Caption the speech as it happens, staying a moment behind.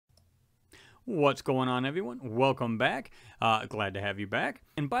What's going on, everyone? Welcome back. Glad to have you back.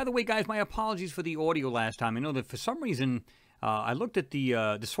 And by the way, guys, my apologies for the audio last time. I know that for some reason I looked at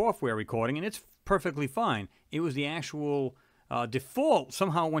the software recording and it's perfectly fine. It was the actual default,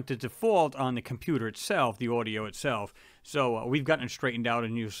 somehow went to default on the computer itself, the audio itself. So we've gotten it straightened out,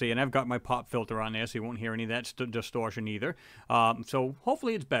 and you'll see, and I've got my pop filter on there, so you won't hear any of that distortion either. So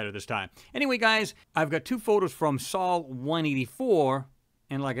hopefully it's better this time. Anyway, guys, I've got two photos from Sol 184.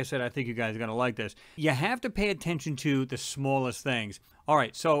 And like I said, I think you guys are going to like this. You have to pay attention to the smallest things. All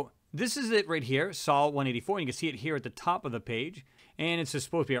right, so this is it right here, Sol 184. And you can see it here at the top of the page. And it's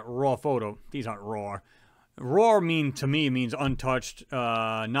supposed to be a raw photo. These aren't raw. Raw to me means untouched,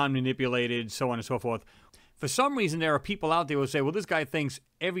 non-manipulated, so on and so forth. For some reason, there are people out there who say, well, this guy thinks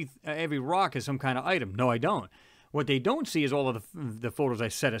every rock is some kind of item. No, I don't. What they don't see is all of the photos I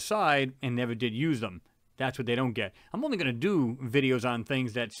set aside and never did use them. That's what they don't get. I'm only going to do videos on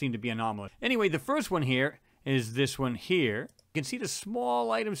things that seem to be anomalous. Anyway, the first one here is this one here. You can see the small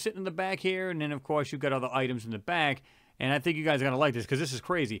items sitting in the back here, and then, of course, you've got other items in the back. And I think you guys are going to like this because this is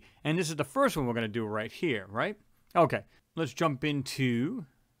crazy. And this is the first one we're going to do right here, right? Okay, let's jump into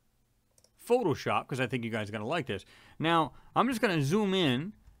Photoshop because I think you guys are going to like this. Now, I'm just going to zoom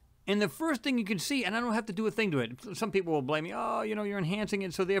in. And the first thing you can see, and I don't have to do a thing to it. Some people will blame me, oh, you know, you're enhancing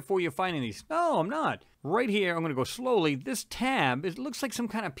it, so therefore you're finding these. No, I'm not. Right here, I'm going to go slowly. This tab, it looks like some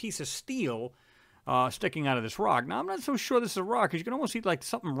kind of piece of steel sticking out of this rock. Now, I'm not so sure this is a rock, because you can almost see like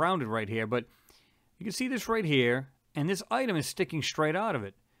something rounded right here. But you can see this right here, and this item is sticking straight out of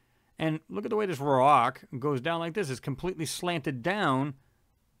it. And look at the way this rock goes down like this. It's completely slanted down.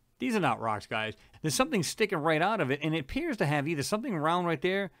 These are not rocks, guys. There's something sticking right out of it, and it appears to have either something round right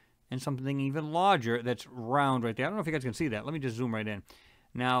there and something even larger that's round right there. I don't know if you guys can see that. Let me just zoom right in.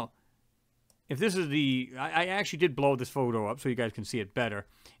 Now, if this is the... I actually did blow this photo up so you guys can see it better.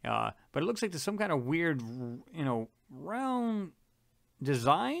 But it looks like there's some kind of weird, you know, round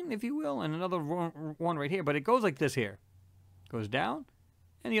design, if you will, and another one right here. But it goes like this here. Goes down,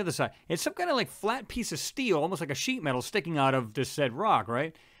 and the other side. It's some kind of like flat piece of steel, almost like a sheet metal sticking out of this said rock,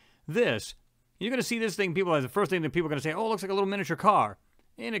 right? This. You're going to see this thing, people, as the first thing that people are going to say, oh, it looks like a little miniature car.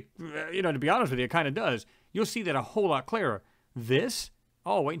 And, it, you know, to be honest with you, it kind of does. You'll see that a whole lot clearer. This,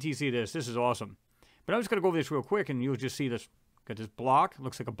 oh, wait until you see this. This is awesome. But I'm just going to go over this real quick, and you'll just see this. Got this block.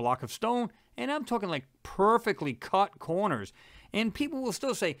 Looks like a block of stone. And I'm talking like perfectly cut corners. And people will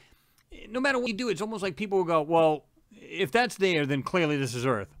still say, no matter what you do, it's almost like people will go, well, if that's there, then clearly this is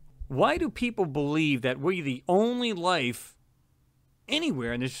Earth. Why do people believe that we're the only life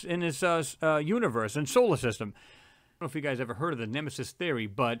anywhere in this universe and solar system? I don't know if you guys ever heard of the Nemesis theory,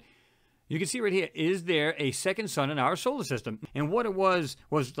 but you can see right here, is there a second sun in our solar system? And what it was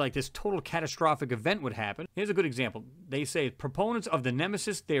like this total catastrophic event would happen. Here's a good example. They say proponents of the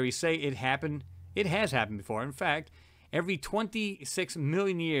Nemesis theory say it has happened before. In fact, every 26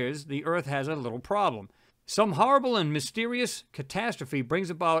 million years, the Earth has a little problem. Some horrible and mysterious catastrophe brings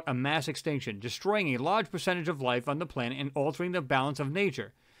about a mass extinction, destroying a large percentage of life on the planet and altering the balance of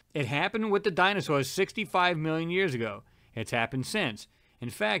nature. It happened with the dinosaurs 65 million years ago. It's happened since. In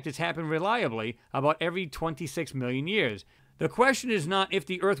fact, it's happened reliably about every 26 million years. The question is not if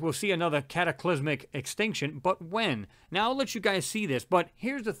the Earth will see another cataclysmic extinction, but when. Now, I'll let you guys see this, but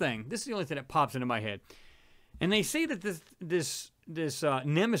here's the thing. This is the only thing that pops into my head. And they say that this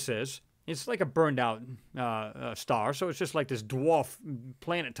Nemesis, it's like a burned out star, so it's just like this dwarf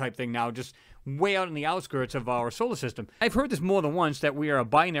planet type thing now, just way out in the outskirts of our solar system. I've heard this more than once, that we are a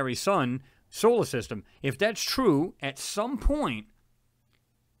binary sun solar system. If that's true, at some point,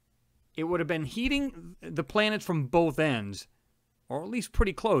 it would have been heating the planets from both ends, or at least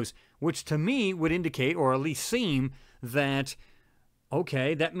pretty close, which to me would indicate, or at least seem, that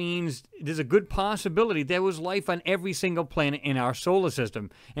okay, that means there's a good possibility there was life on every single planet in our solar system.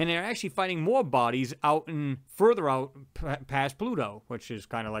 And they're actually finding more bodies out and further out past Pluto, which is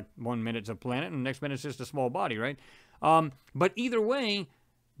kind of like 1 minute's a planet and the next minute's just a small body, right? But either way,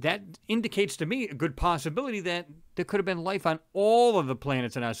 that indicates to me a good possibility that there could have been life on all of the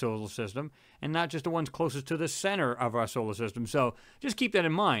planets in our solar system and not just the ones closest to the center of our solar system. So just keep that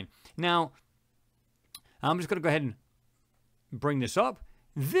in mind. Now, I'm just going to go ahead and bring this up.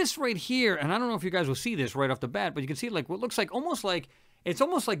 This right here, and I don't know if you guys will see this right off the bat, but you can see like what looks like it's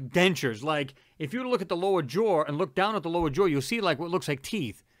almost like dentures. Like if you were to look at the lower jaw and look down at the lower jaw, you'll see like what looks like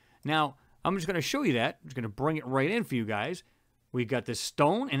teeth. Now, I'm just going to show you that. I'm just going to bring it right in for you guys. We've got this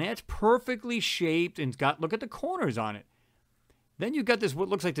stone, and that's perfectly shaped and it's got, look at the corners on it. Then you've got this, what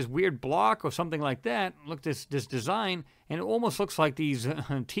looks like this weird block or something like that. Look, this design, and it almost looks like these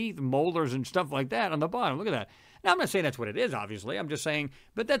teeth molars and stuff like that on the bottom. Look at that. Now, I'm not saying that's what it is, obviously. I'm just saying,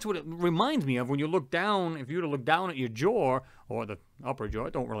 but that's what it reminds me of when you look down. If you were to look down at your jaw or the upper jaw,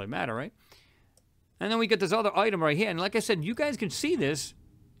 it don't really matter, right? And then we get this other item right here. And like I said, you guys can see this.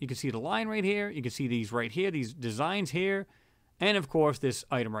 You can see the line right here. You can see these right here, these designs here. And, of course, this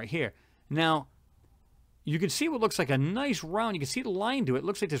item right here. Now, you can see what looks like a nice round. You can see the line to it. It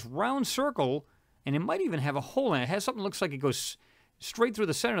looks like this round circle, and it might even have a hole in it. It has something that looks like it goes straight through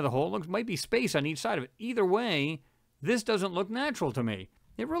the center of the hole. It might be space on each side of it. Either way, this doesn't look natural to me.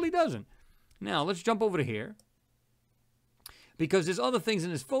 It really doesn't. Now, let's jump over to here. Because there's other things in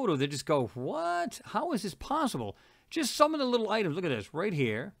this photo that just go, what? How is this possible? Just some of the little items. Look at this. Right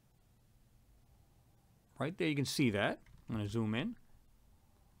here. Right there, you can see that. I'm going to zoom in.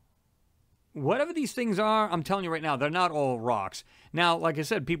 Whatever these things are, I'm telling you right now, they're not all rocks. Now, like I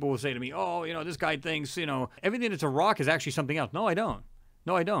said, people will say to me, oh, you know, this guy thinks, you know, everything that's a rock is actually something else. No, I don't.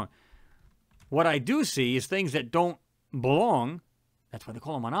 No, I don't. What I do see is things that don't belong. That's why they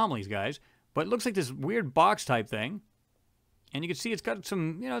call them anomalies, guys. But it looks like this weird box type thing. And you can see it's got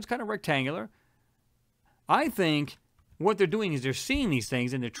some, you know, it's kind of rectangular. I think what they're doing is they're seeing these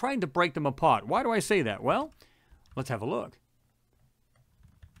things and they're trying to break them apart. Why do I say that? Well, let's have a look.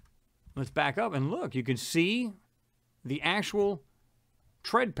 Let's back up and look. You can see the actual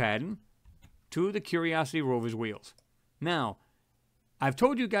tread pattern to the Curiosity rover's wheels. Now, I've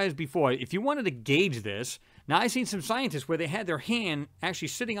told you guys before, if you wanted to gauge this, now I've seen some scientists where they had their hand actually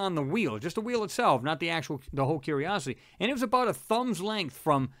sitting on the wheel, just the wheel itself, not the whole Curiosity, and it was about a thumb's length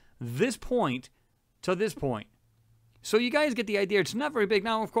from this point to this point. So you guys get the idea. It's not very big.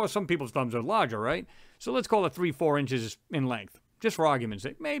 Now, of course, some people's thumbs are larger, right? So let's call it 3-4 inches in length, just for argument's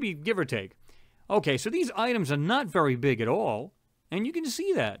sake, maybe give or take. Okay, so these items are not very big at all, and you can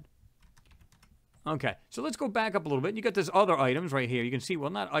see that. Okay, so let's go back up a little bit. You got this other items right here. You can see, well,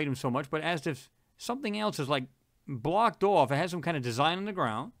 not items so much, but as if something else is like blocked off. It has some kind of design on the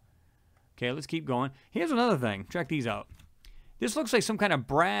ground. Okay, let's keep going. Here's another thing. Check these out. This looks like some kind of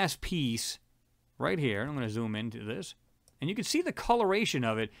brass piece right here. I'm going to zoom into this. And you can see the coloration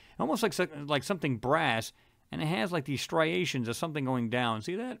of it. Almost like something brass. And it has like these striations of something going down.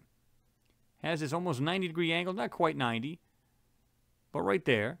 See that? Has this almost 90-degree angle. Not quite 90. But right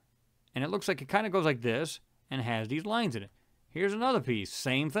there. And it looks like it kind of goes like this. And it has these lines in it. Here's another piece.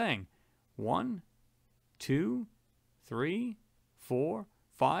 Same thing. 1, 2, 3, 4,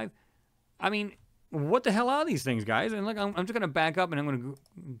 5. I mean, what the hell are these things, guys? And look, I'm just going to back up and I'm going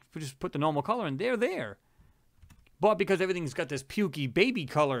to just put the normal color in. They're there. But because everything's got this pukey baby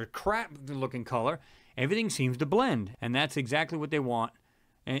color, crap-looking color, everything seems to blend. And that's exactly what they want.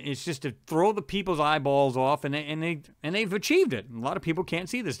 And it's just to throw the people's eyeballs off, and they've achieved it. A lot of people can't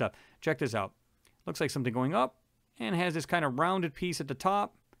see this stuff. Check this out. Looks like something going up, and has this kind of rounded piece at the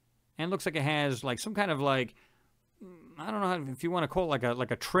top, and looks like it has like some kind of like, I don't know if you want to call it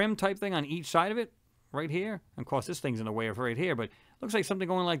like a trim type thing on each side of it, right here. And of course, this thing's in the way of right here, but looks like something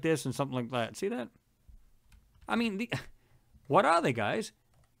going like this and something like that. See that? I mean, what are they, guys?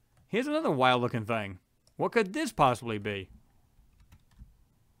 Here's another wild-looking thing. What could this possibly be?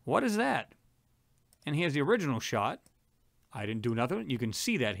 What is that? And here's the original shot. I didn't do nothing. You can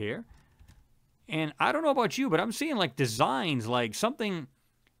see that here. And I don't know about you, but I'm seeing like designs, like something.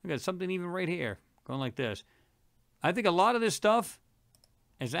 Look at something even right here, going like this. I think a lot of this stuff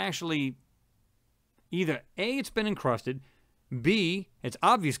is actually either A, it's been encrusted, B, it's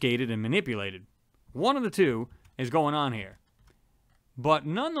obfuscated and manipulated. One of the two is going on here. But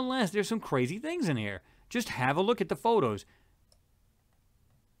nonetheless, there's some crazy things in here. Just have a look at the photos.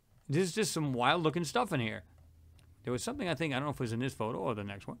 There's just some wild-looking stuff in here. There was something, I don't know if it was in this photo or the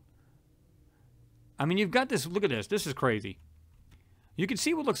next one. I mean, you've got this, look at this. This is crazy. You can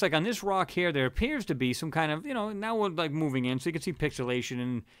see what looks like on this rock here, there appears to be some kind of, now we're like moving in, so you can see pixelation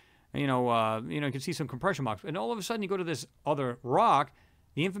and, you can see some compression marks. And all of a sudden you go to this other rock,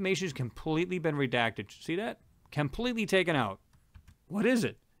 the information has completely been redacted. See that? Completely taken out. What is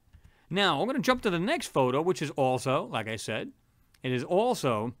it? Now, I'm going to jump to the next photo, which is also, like I said, it is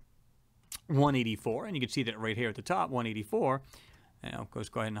also 184, and you can see that right here at the top, 184. And of course,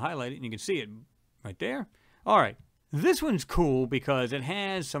 go ahead and highlight it, and you can see it right there. All right, this one's cool because it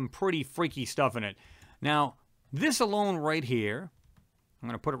has some pretty freaky stuff in it. Now, this alone right here, I'm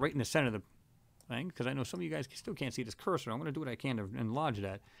going to put it right in the center of the thing because I know some of you guys still can't see this cursor. I'm going to do what I can to enlarge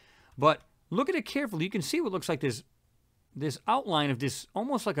that. But look at it carefully. You can see what looks like this outline of this,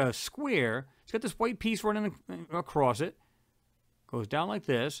 almost like a square. It's got this white piece running across it. Goes down like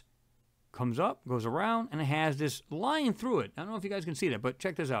this. comes up, goes around, and it has this line through it. I don't know if you guys can see that, but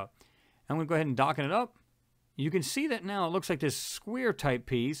check this out. I'm going to go ahead and darken it up. You can see that now. It looks like this square type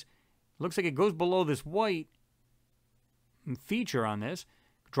piece. It looks like it goes below this white feature on this,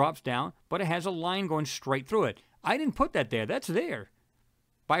 drops down, but it has a line going straight through it. I didn't put that there. That's there.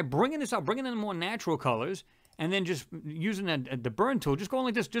 By bringing this out, bringing in more natural colors, and then just using the burn tool, just going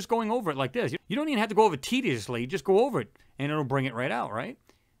like this, just going over it like this. You don't even have to go over it tediously. Just go over it, and it'll bring it right out, right?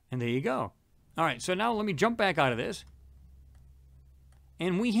 And there you go. All right, so now let me jump back out of this.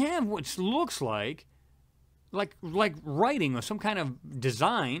 And we have what looks like writing or some kind of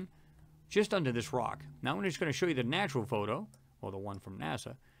design just under this rock. Now I'm just going to show you the natural photo, or the one from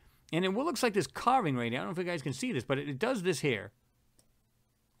NASA. And it looks like this carving right now. I don't know if you guys can see this, but it does this here.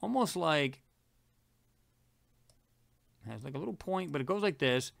 Almost like, it has like a little point, but it goes like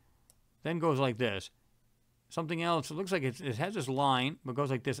this, then goes like this. Something else, it looks like it has this line, but goes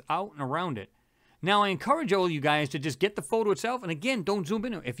like this out and around it. Now, I encourage all you guys to just get the photo itself, and again, don't zoom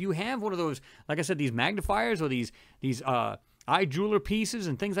in. If you have one of those, like I said, these magnifiers or these eye jeweler pieces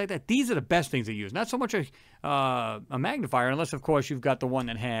and things like that, these are the best things to use. Not so much a magnifier, unless, of course, you've got the one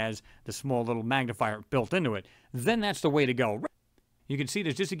that has the small little magnifier built into it. Then that's the way to go. You can see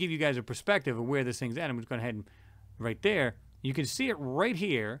this, just to give you guys a perspective of where this thing's at. I'm just going to head right there. You can see it right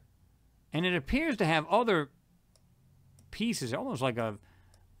here, and it appears to have other pieces, almost like a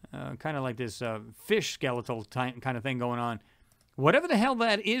kind of like this fish skeletal kind of thing going on. Whatever the hell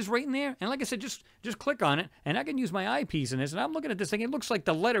that is right in there, and like I said, just click on it, and I can use my eyepiece in this, and I'm looking at this thing. It looks like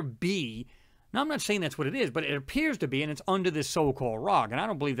the letter B. Now, I'm not saying that's what it is, but it appears to be, and it's under this so-called rock, and I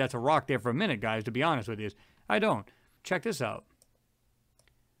don't believe that's a rock there for a minute, guys, to be honest with you. I don't. Check this out.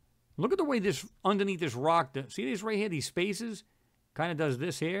 Look at the way this, underneath this rock, see these right here, these spaces? Kind of does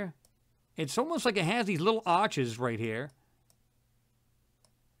this here. It's almost like it has these little arches right here.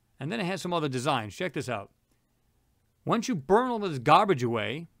 And then it has some other designs. Check this out. Once you burn all this garbage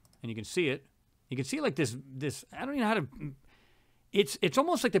away, and you can see it like this, I don't even know how to, it's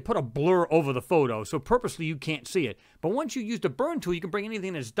almost like they put a blur over the photo, so purposely you can't see it. But once you use the burn tool, you can bring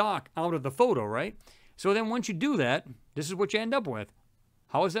anything that's dark out of the photo, right? So then once you do that, this is what you end up with.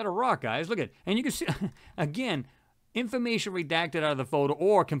 How is that a rock, guys? Look at it. And you can see, again, information redacted out of the photo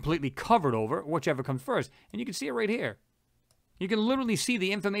or completely covered over, whichever comes first. And you can see it right here. You can literally see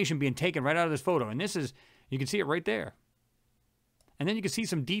the information being taken right out of this photo. And this is, you can see it right there. And then you can see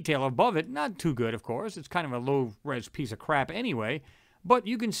some detail above it. Not too good, of course. It's kind of a low-res piece of crap anyway. But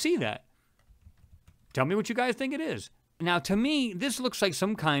you can see that. Tell me what you guys think it is. Now, to me, this looks like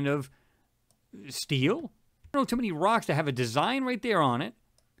some kind of steel. I don't know too many rocks that have a design right there on it.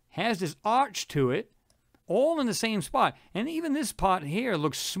 Has this arch to it. All in the same spot. And even this part here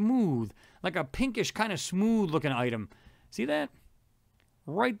looks smooth. Like a pinkish kind of smooth-looking item. See that?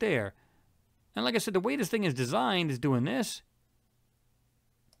 Right there. And like I said, the way this thing is designed is doing this.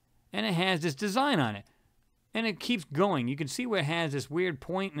 And it has this design on it. And it keeps going. You can see where it has this weird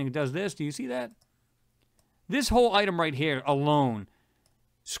point and it does this. Do you see that? This whole item right here alone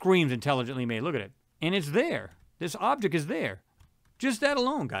screams intelligently made. Look at it. And it's there. This object is there. Just that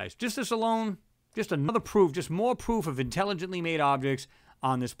alone, guys. Just this alone. Just another proof. Just more proof of intelligently made objects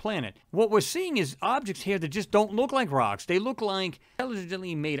on this planet. What we're seeing is objects here that just don't look like rocks. They look like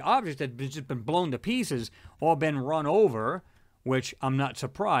intelligently made objects that have just been blown to pieces or been run over, which I'm not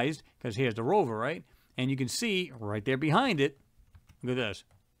surprised, because here's the rover, right? And you can see right there behind it, look at this.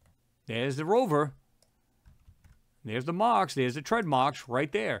 There's the rover. There's the marks. There's the tread marks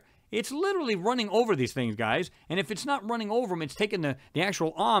right there. It's literally running over these things, guys. And if it's not running over them, it's taking the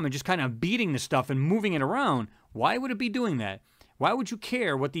actual arm and just kind of beating the stuff and moving it around. Why would it be doing that? Why would you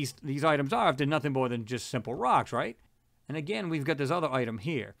care what these items are if they're nothing more than just simple rocks, right? And again, we've got this other item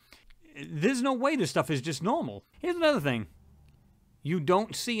here. There's no way this stuff is just normal. Here's another thing. You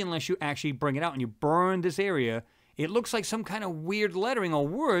don't see unless you actually bring it out and you burn this area. It looks like some kind of weird lettering or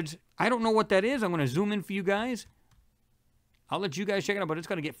words. I don't know what that is. I'm going to zoom in for you guys. I'll let you guys check it out, but it's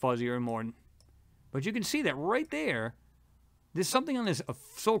going to get fuzzier and more. But you can see that right there. There's something on this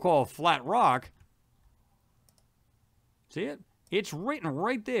so-called flat rock. See it? It's written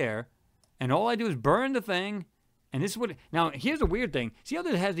right there. And all I do is burn the thing. And this is what... Now, here's the weird thing. See how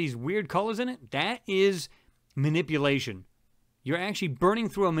it has these weird colors in it? That is manipulation. You're actually burning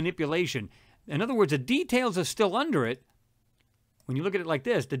through a manipulation. In other words, the details are still under it. When you look at it like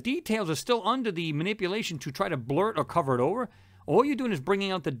this, the details are still under the manipulation to try to blur it or cover it over. All you're doing is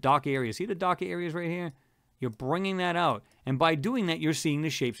bringing out the dark areas. See the dark areas right here? You're bringing that out. And by doing that, you're seeing the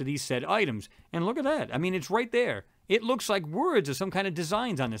shapes of these said items. And look at that. I mean, it's right there. It looks like words or some kind of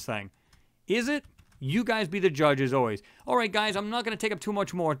designs on this thing. Is it? You guys be the judge as always. All right, guys, I'm not going to take up too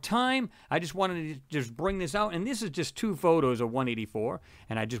much more time. I just wanted to just bring this out, and this is just 2 photos of 184,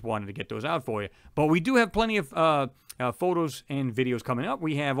 and I just wanted to get those out for you. But we do have plenty of photos and videos coming up.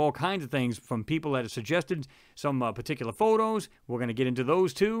 We have all kinds of things from people that have suggested some particular photos. We're going to get into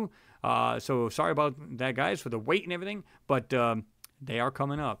those too. So sorry about that, guys, for the wait and everything, but they are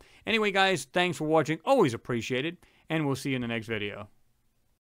coming up. Anyway, guys, thanks for watching. Always appreciated, and we'll see you in the next video.